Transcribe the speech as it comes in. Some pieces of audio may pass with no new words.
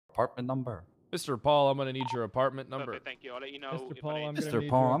apartment number. Mr. Paul, I'm gonna need your apartment number. Perfect, thank you. I'll let you know Mr. if Paul, I need. I'm gonna Mr. need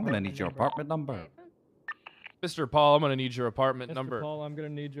Paul, your I'm gonna apartment need your number. apartment number. Mr. Paul, I'm gonna need your apartment Mr. number. Paul, I'm gonna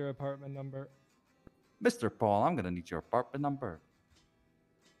need your apartment number. Mr. Paul, I'm gonna need your apartment number.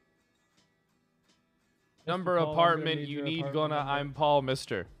 Number Paul, I'm gonna apartment need you your need apartment gonna number. I'm Paul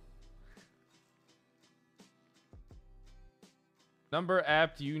Mister. Number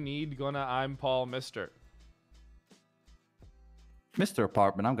apt you need gonna I'm Paul Mister. Mr.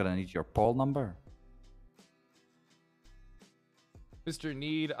 Apartment, I'm gonna need your Paul number. Mr.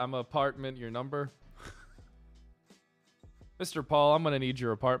 Need, I'm apartment your number. Mr. Paul, I'm gonna need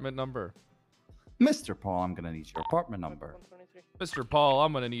your apartment number. Mr. Paul, I'm gonna need your apartment number. 123. Mr. Paul,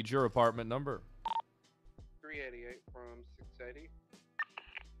 I'm gonna need your apartment number. 388 from 680.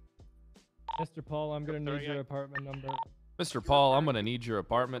 Mr. Paul, I'm gonna need 38. your apartment number. Mr. Paul, I'm gonna need your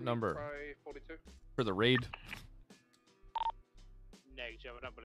apartment number Try 42. for the raid. Negative,